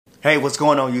Hey, what's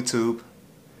going on YouTube?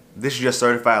 This is your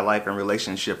certified life and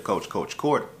relationship coach, Coach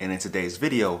Court, and in today's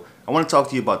video, I want to talk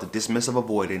to you about the dismissive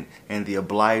avoidant and the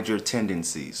obliger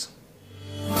tendencies.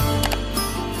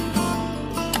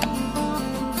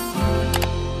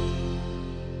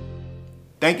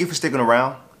 Thank you for sticking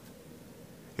around.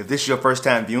 If this is your first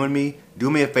time viewing me, do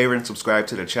me a favor and subscribe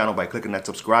to the channel by clicking that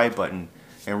subscribe button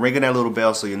and ringing that little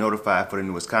bell so you're notified for the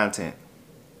newest content.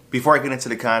 Before I get into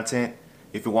the content,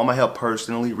 if you want my help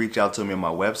personally, reach out to me on my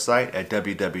website at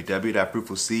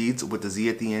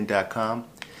www.fruitfulseeds.com,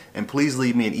 and please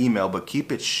leave me an email, but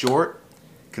keep it short,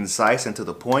 concise, and to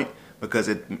the point, because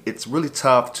it's really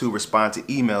tough to respond to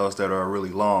emails that are really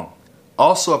long.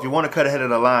 Also, if you want to cut ahead of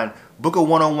the line, book a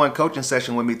one-on-one coaching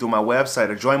session with me through my website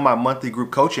or join my monthly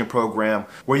group coaching program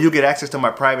where you get access to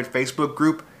my private Facebook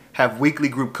group, have weekly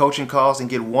group coaching calls, and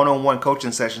get one-on-one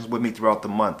coaching sessions with me throughout the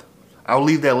month. I'll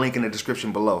leave that link in the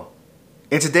description below.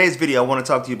 In today's video, I want to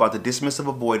talk to you about the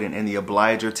dismissive avoidant and the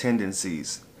obliger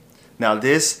tendencies. Now,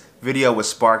 this video was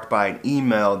sparked by an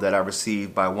email that I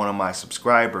received by one of my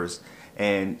subscribers,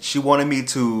 and she wanted me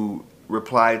to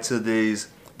reply to these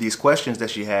questions that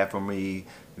she had for me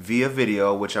via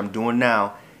video, which I'm doing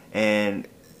now. And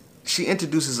she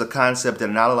introduces a concept that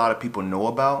not a lot of people know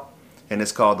about, and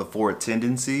it's called the four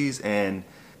tendencies, and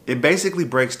it basically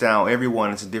breaks down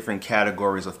everyone into different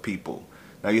categories of people.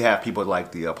 Now you have people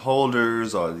like the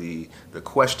upholders or the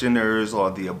questioners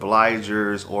or the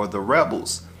obligers or the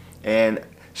rebels. And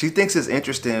she thinks it's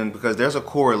interesting because there's a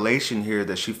correlation here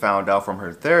that she found out from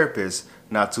her therapist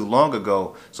not too long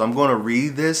ago. So I'm going to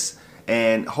read this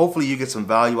and hopefully you get some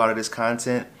value out of this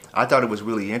content. I thought it was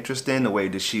really interesting the way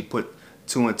that she put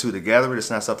two and two together. It's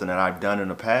not something that I've done in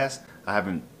the past. I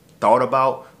haven't thought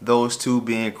about those two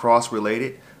being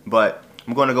cross-related, but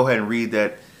I'm going to go ahead and read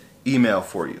that email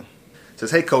for you. It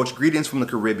says, "Hey Coach, greetings from the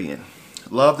Caribbean.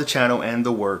 Love the channel and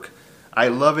the work. I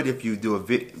love it if you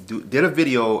did a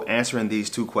video answering these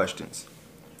two questions.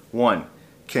 1.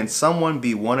 Can someone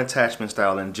be one attachment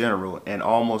style in general and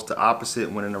almost the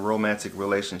opposite when in a romantic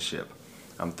relationship?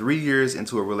 I'm 3 years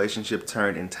into a relationship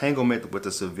turned entanglement with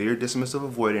a severe dismissive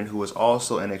avoidant who is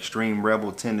also an extreme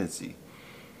rebel tendency.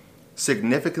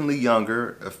 Significantly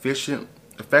younger,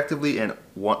 effectively an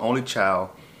only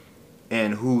child,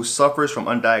 and who suffers from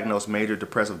undiagnosed major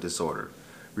depressive disorder,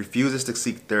 refuses to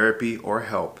seek therapy or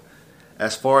help.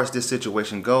 As far as this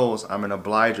situation goes, I'm an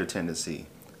obliger tendency,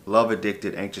 love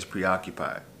addicted, anxious,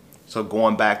 preoccupied." So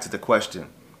going back to the question,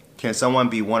 can someone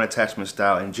be one attachment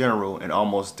style in general and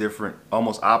almost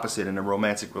opposite in a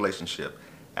romantic relationship?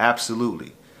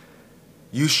 Absolutely.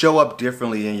 You show up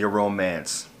differently in your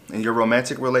romance. In your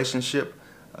romantic relationship,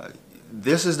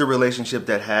 this is the relationship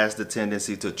that has the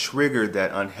tendency to trigger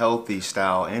that unhealthy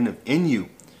style in you.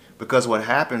 Because what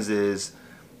happens is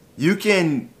you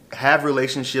can have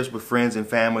relationships with friends and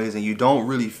families and you don't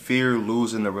really fear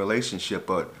losing the relationship,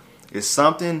 but it's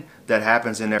something that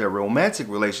happens in a romantic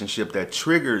relationship that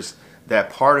triggers that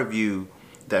part of you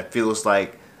that feels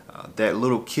like that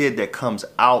little kid that comes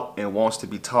out and wants to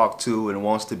be talked to and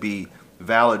wants to be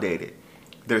validated.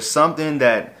 There's something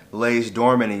that lays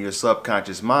dormant in your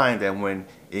subconscious mind that when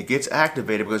it gets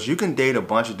activated, because you can date a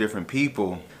bunch of different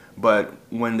people, but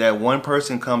when that one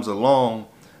person comes along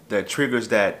that triggers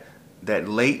that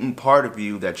latent part of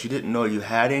you that you didn't know you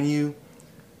had in you,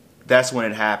 that's when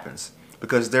it happens.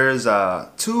 Because there's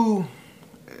what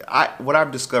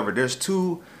I've discovered, there's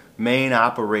two main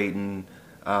operating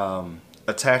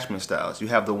attachment styles. You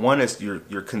have the one that's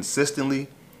you're consistently,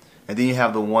 and then you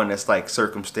have the one that's like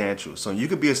circumstantial. So you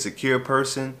could be a secure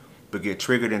person, but get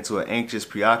triggered into an anxious,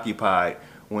 preoccupied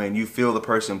when you feel the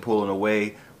person pulling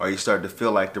away or you start to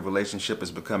feel like the relationship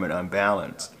is becoming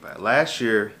unbalanced. Last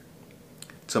year,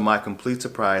 to my complete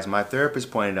surprise, my therapist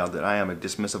pointed out that I am a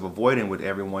dismissive avoidant with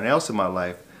everyone else in my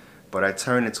life, but I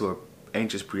turned into an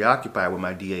anxious, preoccupied with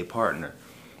my DA partner.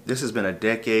 This has been a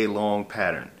decade-long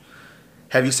pattern.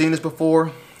 Have you seen this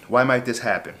before? Why might this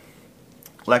happen?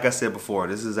 Like I said before,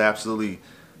 this is absolutely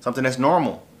something that's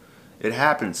normal. It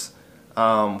happens,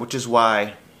 which is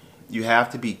why you have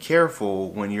to be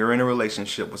careful when you're in a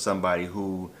relationship with somebody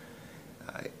who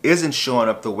isn't showing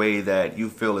up the way that you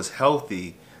feel is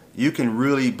healthy. You can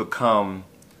really become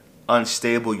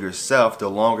unstable yourself the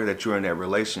longer that you're in that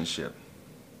relationship.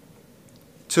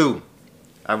 2,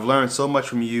 I've learned so much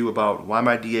from you about why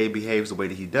my DA behaves the way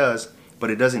that he does, but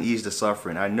it doesn't ease the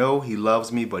suffering. I know he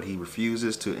loves me, but he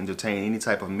refuses to entertain any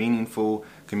type of meaningful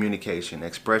communication,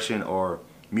 expression, or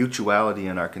mutuality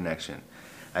in our connection.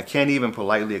 I can't even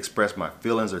politely express my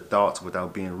feelings or thoughts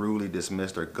without being rudely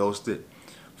dismissed or ghosted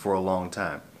for a long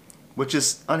time, which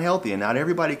is unhealthy, and not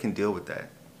everybody can deal with that.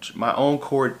 My own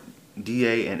core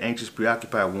DA and anxious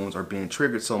preoccupied wounds are being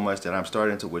triggered so much that I'm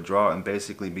starting to withdraw and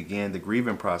basically begin the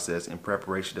grieving process in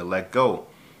preparation to let go.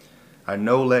 I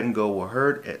know letting go will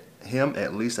hurt him,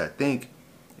 at least I think.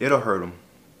 It'll hurt him.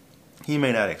 He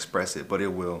may not express it, but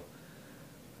it will.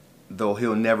 Though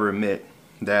he'll never admit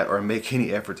that or make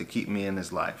any effort to keep me in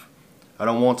his life. I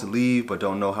don't want to leave, but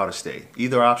don't know how to stay.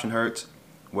 Either option hurts.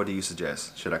 What do you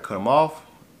suggest? Should I cut him off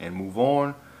and move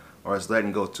on? Or is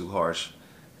letting go too harsh?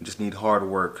 I just need hard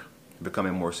work,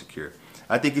 becoming more secure.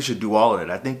 I think you should do all of it.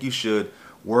 I think you should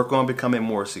work on becoming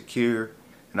more secure.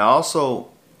 And I also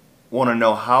want to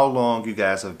know how long you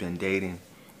guys have been dating.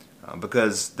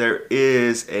 Because there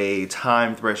is a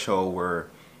time threshold where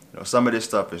some of this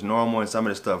stuff is normal and some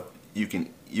of this stuff you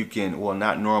can well,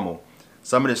 not normal.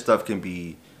 Some of this stuff can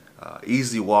be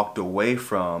easily walked away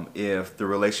from if the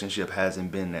relationship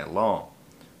hasn't been that long.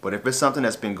 But if it's something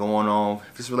that's been going on,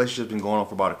 if this relationship's been going on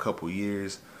for about a couple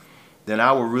years, then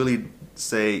I would really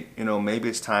say, maybe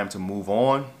it's time to move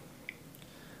on.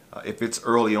 If it's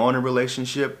early on in a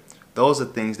relationship, those are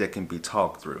things that can be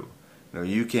talked through.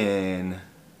 You can,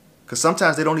 because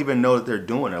sometimes they don't even know that they're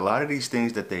doing it. A lot of these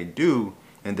things that they do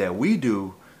and that we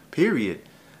do, period,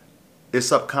 is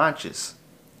subconscious.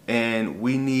 And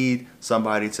we need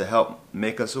somebody to help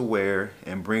make us aware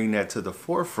and bring that to the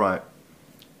forefront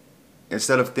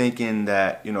instead of thinking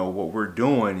that, what we're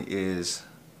doing is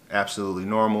absolutely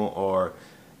normal or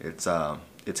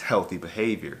it's healthy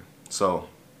behavior. So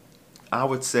I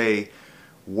would say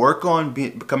work on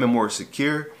becoming more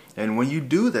secure. And when you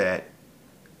do that,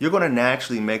 you're going to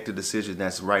naturally make the decision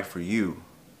that's right for you.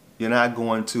 You're not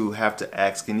going to have to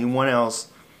ask anyone else.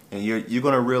 And you're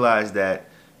going to realize that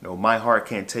my heart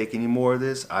can't take any more of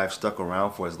this. I've stuck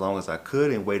around for as long as I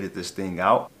could and waited this thing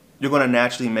out. You're going to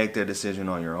naturally make that decision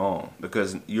on your own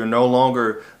because you're no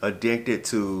longer addicted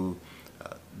to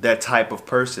that type of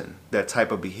person, that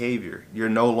type of behavior. You're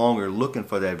no longer looking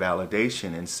for that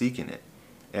validation and seeking it.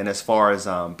 And as far as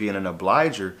being an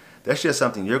obliger, that's just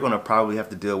something you're going to probably have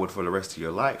to deal with for the rest of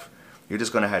your life. You're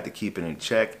just going to have to keep it in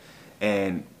check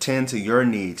and tend to your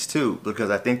needs too,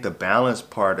 because I think the balance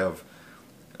part of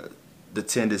the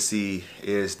tendency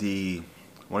is I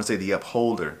want to say the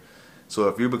upholder. So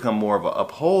if you become more of an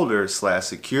upholder /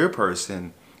 secure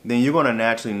person, then you're going to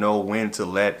naturally know when to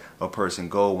let a person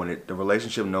go when the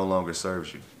relationship no longer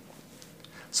serves you.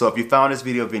 So if you found this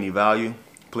video of any value,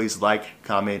 please like,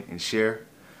 comment, and share.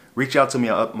 Reach out to me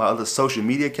on my other social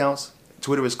media accounts.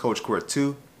 Twitter is Coach Court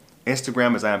 2.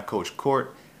 Instagram is I Am Coach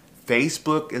Court.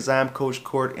 Facebook is I Am Coach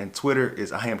Court. And Twitter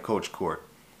is I Am Coach Court.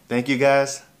 Thank you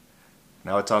guys.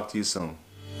 And I will talk to you soon.